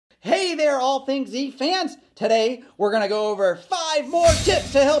Hey there, All Things Z fans! Today, we're gonna go over 5 more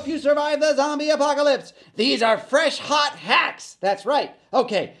tips to help you survive the zombie apocalypse. These are fresh, hot hacks! That's right.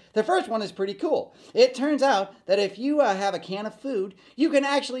 Okay, the first one is pretty cool. It turns out that if you have a can of food, you can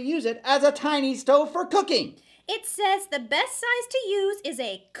actually use it as a tiny stove for cooking. It says the best size to use is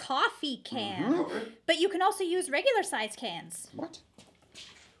a coffee can, but you can also use regular size cans. What?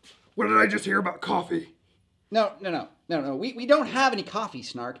 What did I just hear about coffee? No. We don't have any coffee,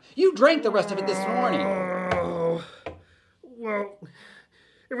 Snark. You drank the rest of it this morning. Oh, well,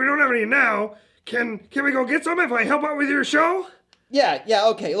 if we don't have any now, can we go get some if I help out with your show? Yeah,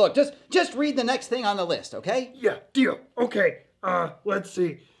 okay, look, just read the next thing on the list, okay? Yeah, deal. Okay, let's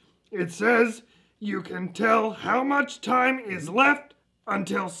see. It says you can tell how much time is left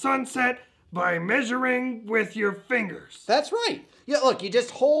until sunset by measuring with your fingers. That's right. Yeah, look, you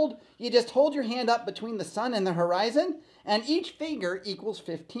just hold your hand up between the sun and the horizon, and each finger equals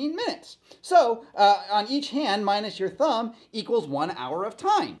 15 minutes. So, on each hand minus your thumb equals 1 hour of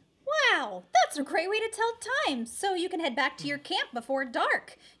time. Wow, that's a great way to tell time, so you can head back to your camp before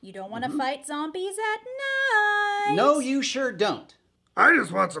dark. You don't want to fight zombies at night. No, you sure don't. I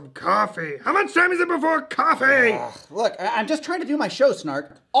just want some coffee. How much time is it before coffee? Look, I'm just trying to do my show,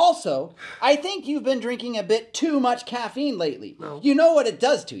 Snark. Also, I think you've been drinking a bit too much caffeine lately. No. You know what it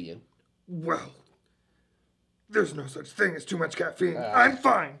does to you. Well, there's no such thing as too much caffeine. I'm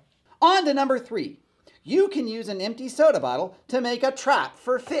fine. On to number 3. You can use an empty soda bottle to make a trap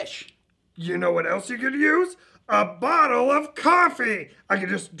for fish. You know what else you could use? A bottle of coffee. I could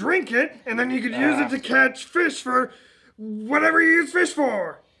just drink it, and then you could use it to catch fish for whatever you use fish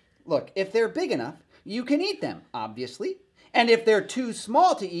for. Look, if they're big enough, you can eat them, obviously. And if they're too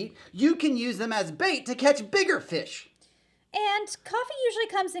small to eat, you can use them as bait to catch bigger fish. And coffee usually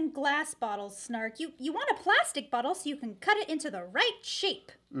comes in glass bottles, Snark. You want a plastic bottle so you can cut it into the right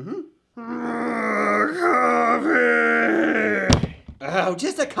shape. Coffee! Oh,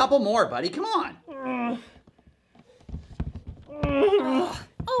 just a couple more, buddy. Come on.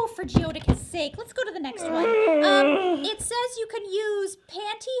 Oh, for Geodicus' sake, let's go to the next one. It says you can use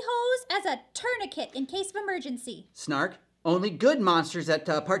pantyhose as a tourniquet in case of emergency. Snark, only good monsters that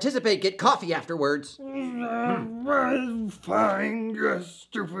participate get coffee afterwards. Fine, you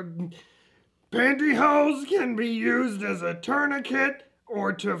stupid. Pantyhose can be used as a tourniquet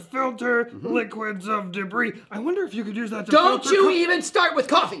or to filter liquids of debris. I wonder if you could use that to Don't filter... you even start with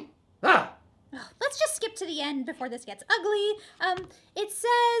coffee! Let's just skip to the end before this gets ugly. It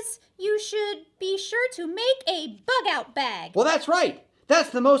says you should be sure to make a bug-out bag. Well, that's right.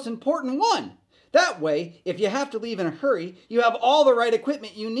 That's the most important one. That way, if you have to leave in a hurry, you have all the right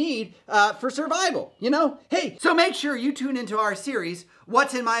equipment you need for survival, you know? Hey, so make sure you tune into our series,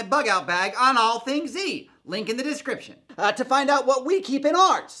 What's in My Bug-Out Bag on All Things Z. Link in the description to find out what we keep in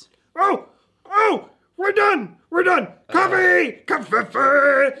ours. Oh! We're done! Coffee!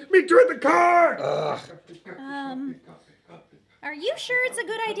 Coffee! Me too in the car! Are you sure it's a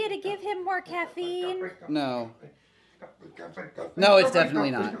good idea to give him more caffeine? No. No, it's definitely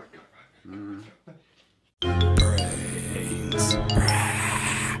not.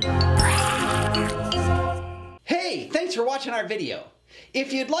 Hey, thanks for watching our video.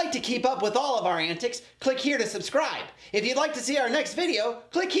 If you'd like to keep up with all of our antics, click here to subscribe. If you'd like to see our next video,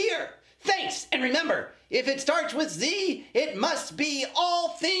 click here. Thanks, and remember, if it starts with Z, it must be All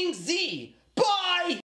Things Z. Bye!